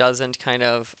SWW doesn't. Kind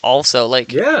of also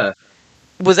like, yeah.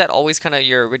 Was that always kind of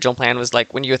your original plan? Was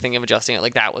like when you were thinking of adjusting it,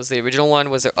 like that was the original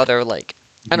one? Was there other like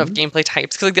I don't know, gameplay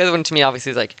types? Because like the other one to me obviously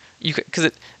is like you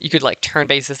could like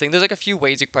turn-based this thing. There's like a few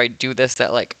ways you could probably do this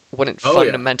that like wouldn't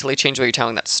fundamentally change the way you're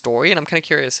telling that story. And I'm kind of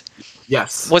curious.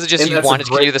 Yes. Was it just you wanted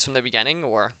to do this from the beginning,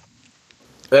 or?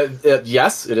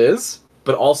 Yes, it is.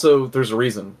 But also there's a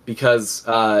reason, because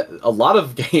a lot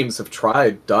of games have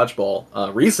tried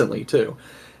dodgeball recently too,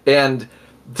 and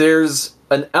there's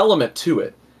an element to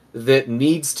it that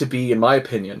needs to be, in my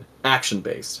opinion,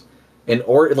 action-based,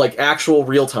 or like actual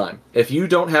real time. If you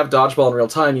don't have dodgeball in real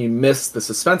time, you miss the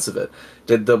suspense of it.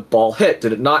 Did the ball hit?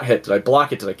 Did it not hit? Did I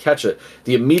block it? Did I catch it?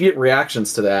 The immediate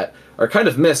reactions to that are kind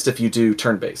of missed if you do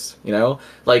turn-based, you know?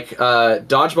 Like,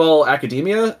 Dodgeball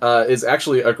Academia is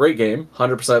actually a great game,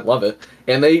 100% love it,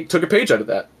 and they took a page out of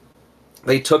that.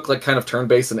 They took, like, kind of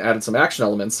turn-based and added some action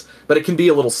elements, but it can be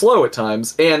a little slow at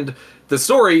times, and the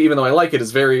story, even though I like it,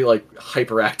 is very, like,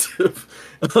 hyperactive.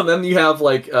 And then you have,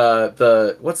 like,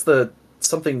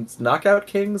 something, Knockout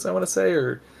Kings, I want to say,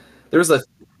 or there's a,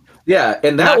 yeah,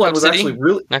 and that one was actually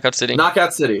really... Knockout City.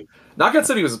 Knockout City. Knockout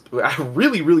City was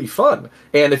really, really fun,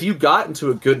 and if you got into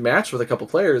a good match with a couple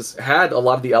players, had a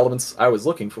lot of the elements I was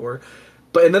looking for.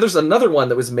 And then there's another one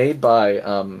that was made by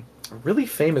a really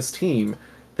famous team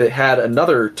that had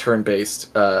another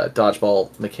turn-based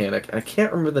dodgeball mechanic, and I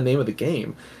can't remember the name of the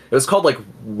game. It was called, like,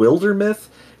 Wildermyth.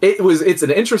 It's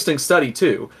an interesting study,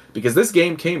 too, because this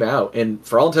game came out, and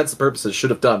for all intents and purposes should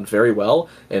have done very well,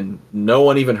 and no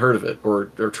one even heard of it or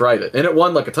tried it. And it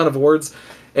won, like, a ton of awards.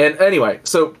 And anyway,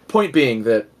 so point being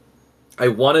that I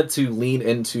wanted to lean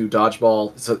into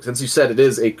dodgeball, so since you said it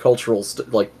is a cultural,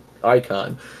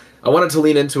 icon, I wanted to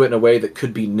lean into it in a way that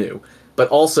could be new, but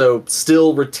also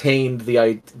still retained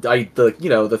the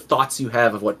thoughts you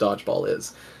have of what dodgeball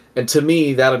is. And to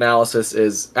me, that analysis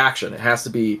is action. It has to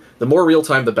be, the more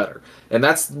real-time, the better. And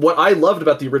that's what I loved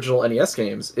about the original NES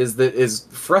games, is that as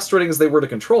frustrating as they were to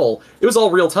control, it was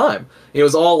all real-time. It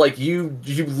was all like, you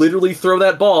literally throw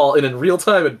that ball, and in real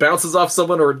time it bounces off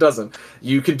someone or it doesn't.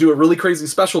 You can do a really crazy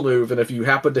special move, and if you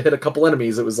happen to hit a couple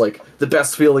enemies, it was like the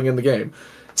best feeling in the game.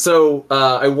 So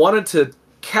I wanted to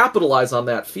capitalize on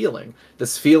that feeling.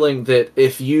 This feeling that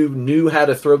if you knew how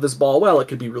to throw this ball well, it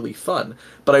could be really fun.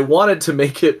 But I wanted to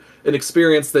make it an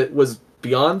experience that was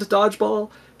beyond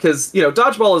dodgeball. Because,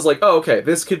 dodgeball is like, oh, okay,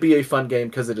 this could be a fun game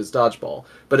because it is dodgeball.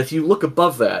 But if you look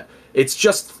above that, it's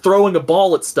just throwing a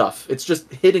ball at stuff. It's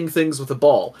just hitting things with a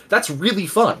ball. That's really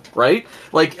fun, right?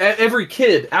 Like, every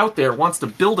kid out there wants to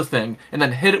build a thing and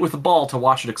then hit it with a ball to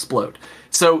watch it explode.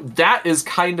 So that is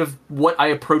kind of what I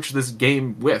approach this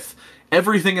game with.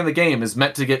 Everything in the game is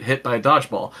meant to get hit by a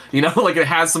dodgeball. Like it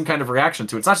has some kind of reaction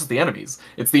to it. It's not just the enemies,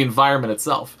 it's the environment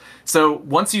itself. So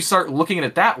once you start looking at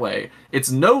it that way,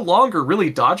 it's no longer really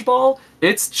dodgeball,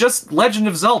 it's just Legend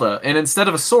of Zelda, and instead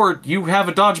of a sword, you have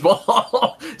a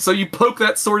dodgeball. So you poke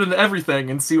that sword into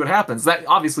everything and see what happens. That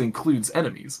obviously includes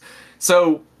enemies.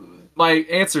 So my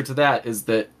answer to that is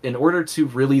that in order to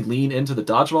really lean into the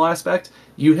dodgeball aspect,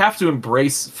 you have to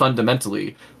embrace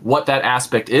fundamentally what that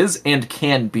aspect is and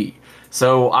can be.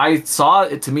 So I saw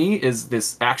it, to me, is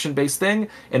this action-based thing,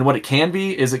 and what it can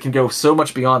be is it can go so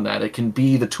much beyond that. It can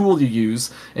be the tool you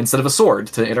use instead of a sword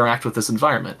to interact with this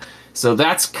environment. So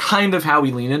that's kind of how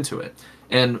we lean into it.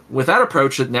 And with that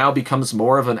approach, it now becomes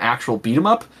more of an actual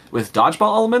beat-em-up with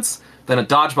dodgeball elements than a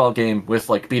dodgeball game with,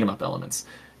 like, beat-em-up elements.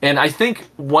 And I think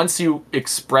once you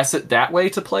express it that way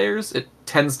to players, it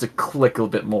tends to click a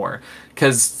bit more.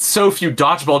 Because so few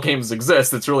dodgeball games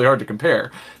exist, it's really hard to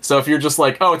compare. So if you're just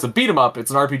like, oh, it's a beat 'em up,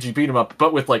 it's an RPG beat 'em up,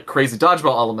 but with like crazy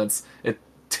dodgeball elements, it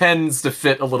tends to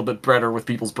fit a little bit better with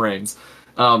people's brains.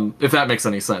 If that makes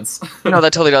any sense. No,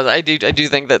 that totally does. I do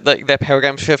think that that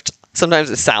paradigm shift, sometimes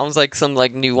it sounds like some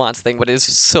like nuanced thing, but it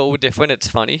is so different. It's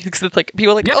funny because it's like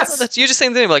people are like, yes! oh, that's you're just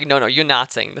saying the same thing. Like, no, you're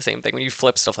not saying the same thing when you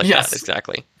flip stuff like yes. that.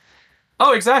 Exactly.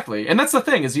 Oh, exactly. And that's the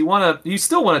thing, is you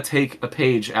still want to take a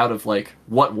page out of like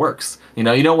what works. You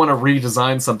know, you don't want to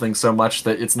redesign something so much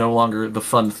that it's no longer the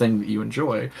fun thing that you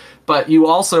enjoy. But you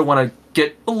also want to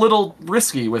get a little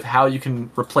risky with how you can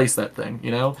replace that thing,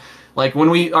 you know? Like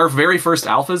when our very first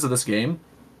alphas of this game,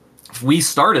 we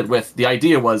started with the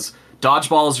idea was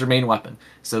dodgeball is your main weapon.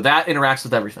 So that interacts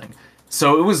with everything.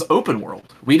 So it was open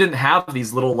world. We didn't have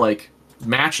these little like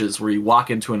matches where you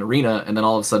walk into an arena and then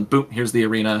all of a sudden, boom, here's the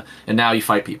arena, and now you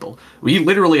fight people. We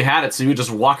literally had it so you just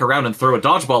walk around and throw a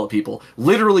dodgeball at people,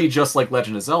 literally just like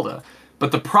Legend of Zelda.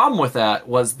 But the problem with that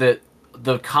was that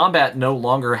the combat no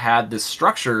longer had this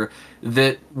structure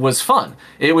that was fun.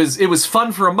 It was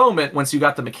fun for a moment once you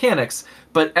got the mechanics,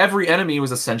 but every enemy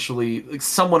was essentially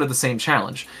somewhat of the same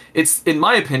challenge. It's, in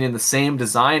my opinion, the same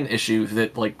design issue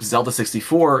that like Zelda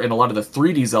 64 and a lot of the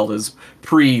 3D Zeldas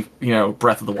pre,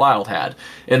 Breath of the Wild had,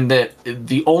 and that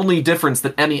the only difference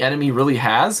that any enemy really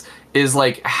has is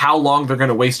like how long they're going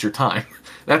to waste your time.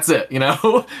 That's it,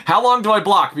 How long do I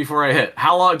block before I hit?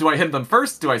 How long do I hit them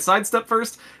first? Do I sidestep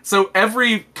first? So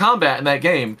every combat in that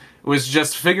game was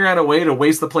just figuring out a way to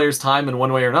waste the player's time in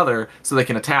one way or another so they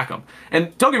can attack them.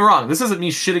 And don't get me wrong, this isn't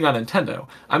me shitting on Nintendo.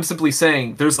 I'm simply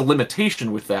saying there's a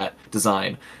limitation with that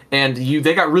design. And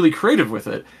they got really creative with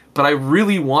it, but I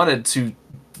really wanted to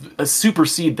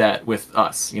supersede that with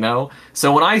us,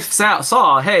 So when I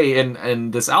saw, hey,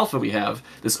 in this alpha we have,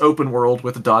 this open world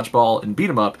with a dodgeball and beat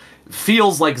 'em up,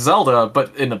 feels like Zelda,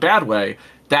 but in a bad way,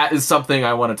 that is something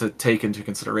I wanted to take into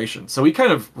consideration. So we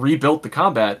kind of rebuilt the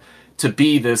combat to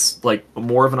be this, like,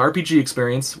 more of an RPG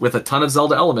experience with a ton of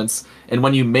Zelda elements, and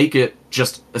when you make it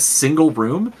just a single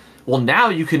room, well, now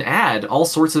you can add all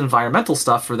sorts of environmental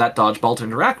stuff for that dodgeball to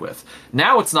interact with.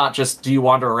 Now it's not just, do you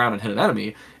wander around and hit an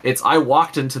enemy? It's, I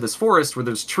walked into this forest where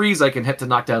there's trees I can hit to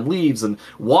knock down leaves, and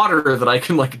water that I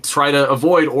can, like, try to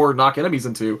avoid or knock enemies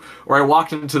into. Or I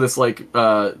walked into this, like,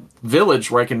 village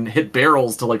where I can hit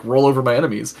barrels to, like, roll over my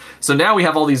enemies. So now we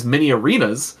have all these mini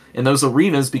arenas, and those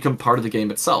arenas become part of the game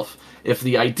itself. If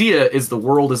the idea is the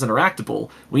world is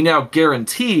interactable, we now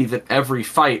guarantee that every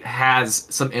fight has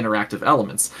some interactive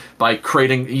elements by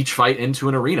creating each fight into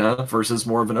an arena versus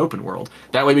more of an open world.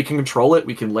 That way we can control it,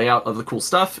 we can lay out other cool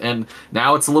stuff, and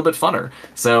now it's a little bit funner.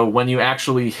 So when you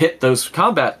actually hit those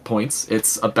combat points,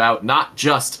 it's about not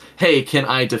just, hey, can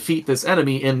I defeat this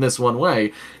enemy in this one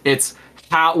way? It's,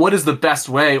 what is the best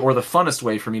way or the funnest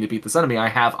way for me to beat this enemy? I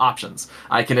have options.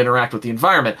 I can interact with the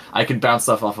environment. I can bounce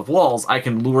stuff off of walls. I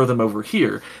can lure them over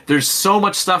here. There's so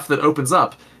much stuff that opens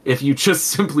up if you just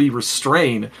simply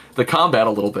restrain the combat a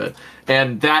little bit.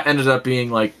 And that ended up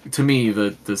being, like, to me,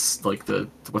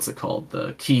 what's it called?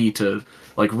 The key to,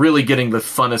 like, really getting the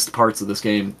funnest parts of this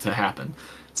game to happen.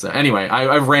 So anyway,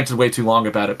 I've ranted way too long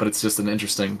about it, but it's just an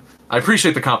interesting... I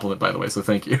appreciate the compliment, by the way, so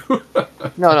thank you.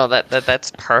 No,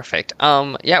 that's perfect.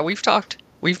 Yeah, we've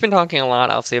been talking a lot,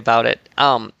 obviously, about it.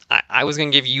 I was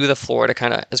going to give you the floor to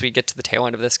kind of, as we get to the tail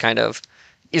end of this, kind of,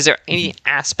 is there any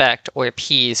aspect or a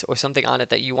piece or something on it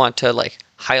that you want to, like,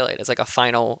 highlight as, like, a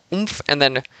final oomph? And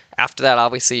then after that,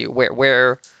 obviously,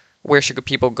 where should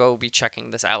people go be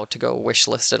checking this out to go wish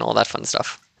list and all that fun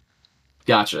stuff?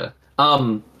 Gotcha.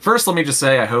 First, let me just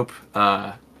say I hope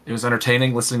it was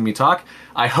entertaining listening to me talk.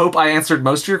 I hope I answered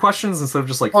most of your questions instead of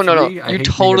just like three. No, you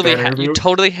totally have. You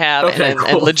totally have. Okay, cool.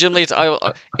 And legitimately,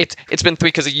 it's been three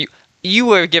because you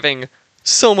were giving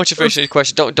so much information.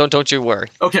 Question. Don't you worry.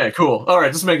 Okay, cool. All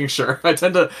right, just making sure. I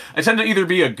tend to either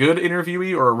be a good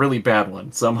interviewee or a really bad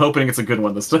one. So I'm hoping it's a good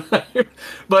one this time.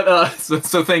 But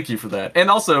so thank you for that,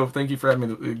 and also thank you for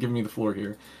giving me the floor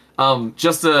here.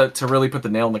 Just to really put the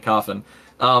nail in the coffin.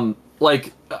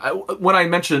 When I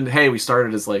mentioned, hey, we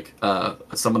started as like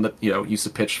someone that used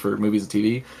to pitch for movies and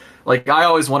TV. Like, I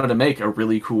always wanted to make a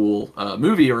really cool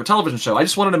movie or a television show. I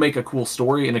just wanted to make a cool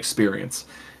story and experience.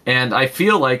 And I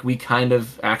feel like we kind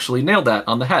of actually nailed that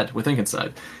on the head with Ink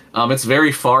Inside. It's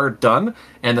very far done,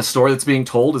 and the story that's being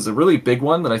told is a really big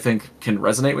one that I think can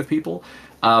resonate with people.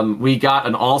 We got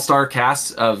an all-star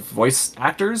cast of voice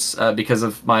actors because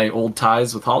of my old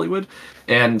ties with Hollywood.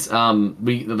 and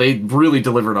they really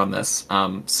delivered on this.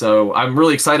 So I'm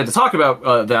really excited to talk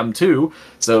about them too.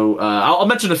 So I'll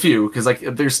mention a few because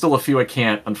there's still a few I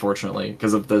can't, unfortunately,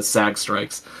 because of the SAG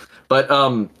strikes. But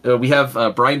we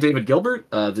have Brian David Gilbert,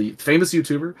 the famous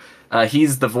YouTuber.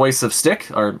 He's the voice of Stick,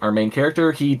 our main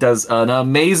character. He does an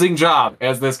amazing job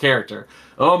as this character.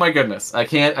 Oh my goodness, I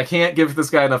can't give this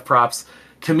guy enough props.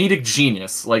 Comedic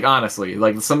genius, like honestly,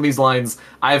 like some of these lines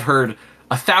I've heard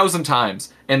 1,000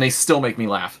 times and they still make me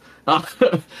laugh.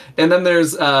 And then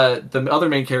there's the other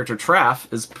main character,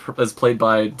 Traff, is played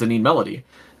by Deneen Melody,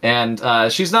 and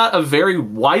she's not a very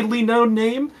widely known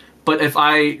name, but if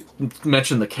I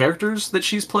mention the characters that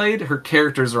she's played, her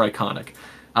characters are iconic.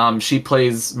 She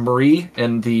plays Marie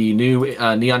in the new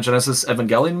Neon Genesis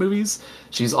Evangelion movies.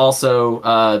 She's also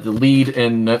the lead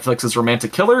in Netflix's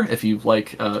Romantic Killer, if you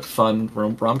like fun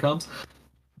rom-coms.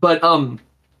 But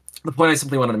the point I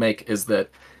simply wanted to make is that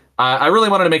I really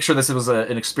wanted to make sure this was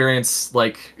an experience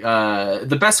like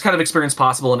the best kind of experience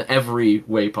possible in every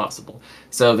way possible.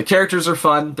 So the characters are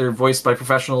fun; they're voiced by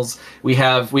professionals. We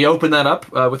open that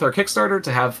up with our Kickstarter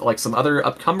to have like some other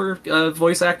upcomer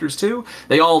voice actors too.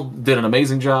 They all did an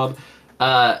amazing job.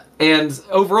 And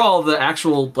overall, the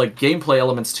actual like gameplay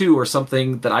elements too are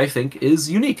something that I think is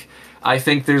unique. I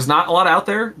think there's not a lot out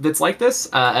there that's like this.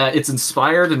 It's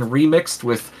inspired and remixed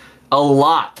with a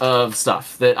lot of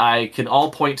stuff that I can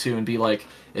all point to and be like,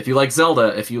 if you like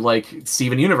Zelda, if you like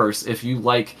Steven Universe, if you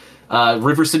like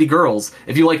River City Girls,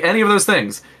 if you like any of those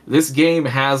things, this game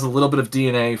has a little bit of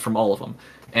DNA from all of them.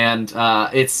 And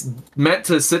it's meant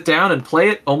to sit down and play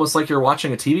it almost like you're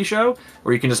watching a TV show,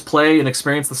 where you can just play and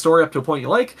experience the story up to a point you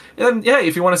like. And then, yeah,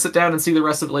 if you want to sit down and see the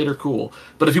rest of it later, cool.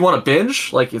 But if you want to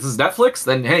binge, like this is Netflix,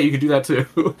 then hey, you can do that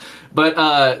too. But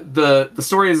the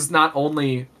story is not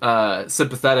only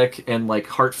sympathetic and like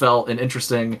heartfelt and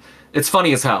interesting, it's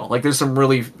funny as hell. Like there's some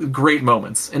really great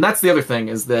moments. And that's the other thing,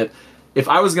 is that if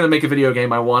I was going to make a video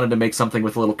game, I wanted to make something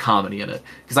with a little comedy in it,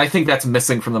 because I think that's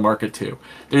missing from the market too.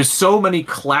 There's so many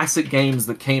classic games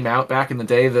that came out back in the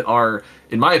day that are,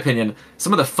 in my opinion,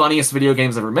 some of the funniest video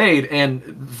games ever made, and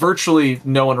virtually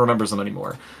no one remembers them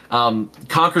anymore.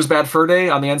 Conker's Bad Fur Day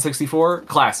on the N64,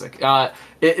 classic.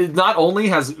 It not only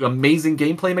has amazing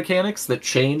gameplay mechanics that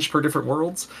change per different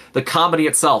worlds, the comedy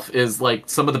itself is like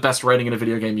some of the best writing in a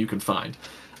video game you can find.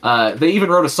 They even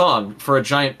wrote a song for a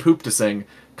giant poop to sing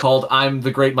called I'm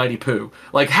the Great Mighty Pooh.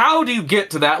 Like, how do you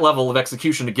get to that level of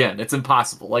execution again? It's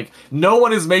impossible. Like, no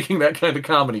one is making that kind of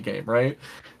comedy game, right?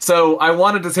 So I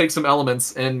wanted to take some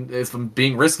elements, and if I'm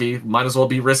being risky, might as well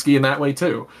be risky in that way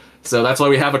too. So that's why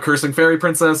we have a cursing fairy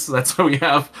princess. That's why we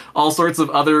have all sorts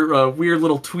of other weird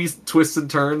little twists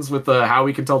and turns with how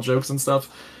we can tell jokes and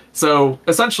stuff. So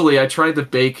essentially, I tried to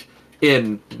bake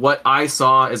in what I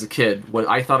saw as a kid, what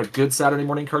I thought a good Saturday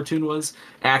morning cartoon was: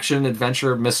 action,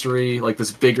 adventure, mystery, like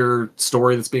this bigger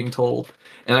story that's being told.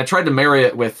 And I tried to marry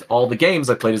it with all the games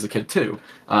I played as a kid too.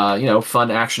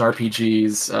 Fun action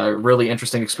RPGs, really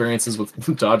interesting experiences with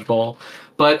dodgeball.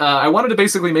 But I wanted to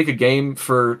basically make a game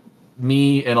for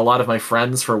me and a lot of my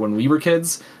friends for when we were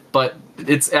kids, but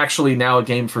it's actually now a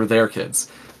game for their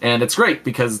kids. And it's great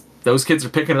because those kids are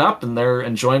picking it up and they're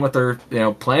enjoying what they're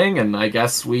playing, and I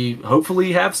guess we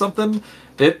hopefully have something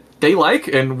that they like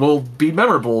and will be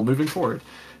memorable moving forward.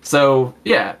 So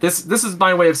yeah, this is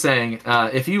my way of saying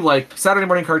if you like Saturday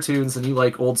morning cartoons and you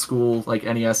like old school like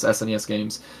NES, SNES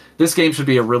games, this game should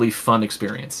be a really fun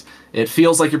experience. It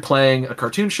feels like you're playing a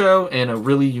cartoon show and a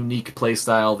really unique play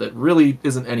style that really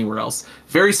isn't anywhere else.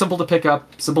 Very simple to pick up,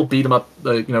 simple beat 'em up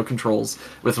controls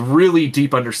with really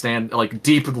deep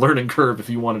deep learning curve if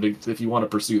you want to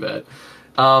pursue that.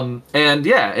 And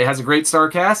yeah, it has a great star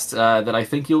cast that I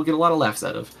think you'll get a lot of laughs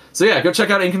out of. So yeah, go check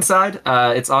out Ink Inside.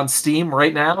 It's on Steam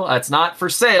right now. It's not for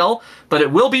sale, but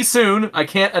it will be soon. I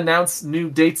can't announce new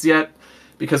dates yet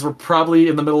because we're probably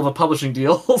in the middle of a publishing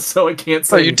deal, so I can't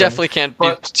say. Oh, you definitely can't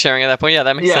be sharing at that point. Yeah,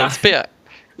 that makes sense. But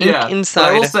yeah, Ink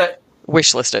Inside,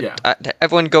 wishlist it. Yeah.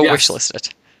 Everyone go wishlist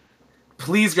it.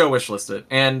 Please go wishlist it,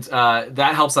 and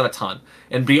that helps out a ton.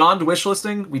 And beyond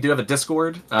wishlisting, we do have a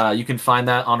Discord. You can find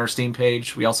that on our Steam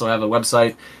page. We also have a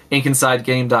website,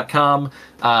 inkinsidegame.com.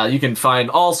 You can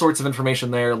find all sorts of information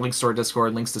there, links to our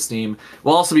Discord, links to Steam.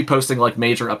 We'll also be posting like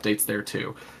major updates there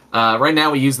too. Right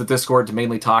now, we use the Discord to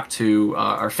mainly talk to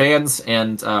our fans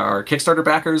and our Kickstarter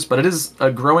backers, but it is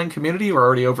a growing community. We're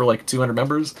already over like 200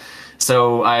 members.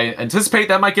 So I anticipate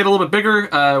that might get a little bit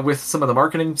bigger with some of the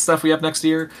marketing stuff we have next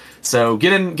year. So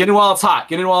get in while it's hot,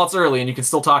 get in while it's early, and you can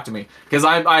still talk to me, because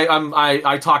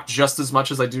I talk just as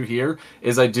much as I do here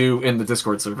as I do in the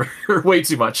Discord server, way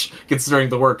too much considering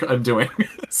the work I'm doing.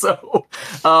 So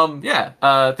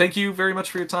thank you very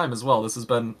much for your time as well. This has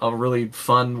been a really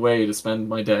fun way to spend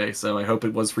my day, so I hope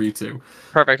it was for you too.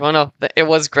 Perfect. Well, no, it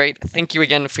was great. Thank you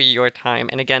again for your time,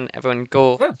 and again, everyone,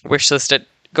 go wishlist it.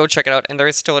 Go check it out. And there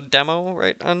is still a demo,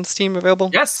 right, on Steam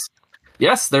available? Yes,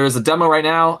 there is a demo right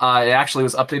now. It actually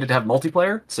was updated to have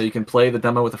multiplayer, so you can play the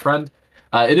demo with a friend.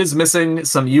 It is missing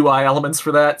some UI elements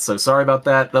for that, so sorry about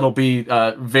that. That'll be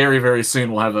very, very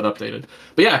soon. We'll have that updated.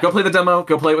 But yeah, go play the demo,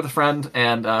 go play it with a friend,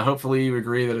 and hopefully you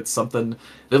agree that it's something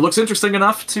that looks interesting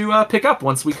enough to pick up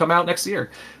once we come out next year.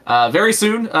 Very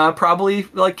soon, probably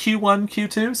like Q1,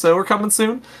 Q2, so we're coming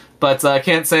soon. But I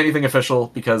can't say anything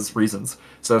official because reasons.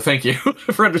 So thank you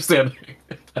for understanding.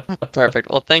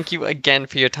 Perfect. Well, thank you again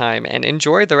for your time, and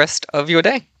enjoy the rest of your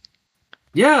day.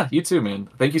 Yeah, you too, man.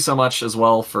 Thank you so much as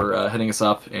well for hitting us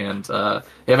up. And if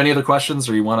you have any other questions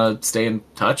or you want to stay in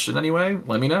touch in any way,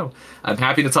 let me know. I'm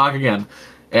happy to talk again.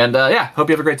 And hope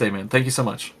you have a great day, man. Thank you so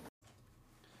much.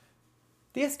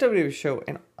 The SWW Show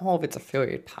and all of its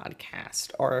affiliate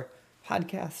podcasts are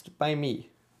podcast by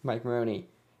me, Mike Maroney,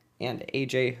 and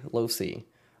AJ Losi,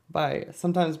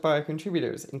 sometimes by our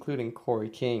contributors, including Corey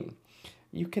King.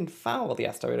 You can follow the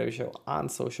SWW Show on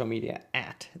social media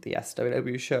at the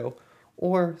SWW Show,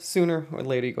 or sooner or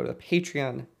later you go to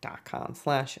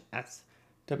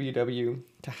patreon.com/SWW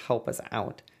to help us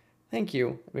out. Thank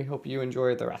you. We hope you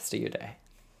enjoy the rest of your day.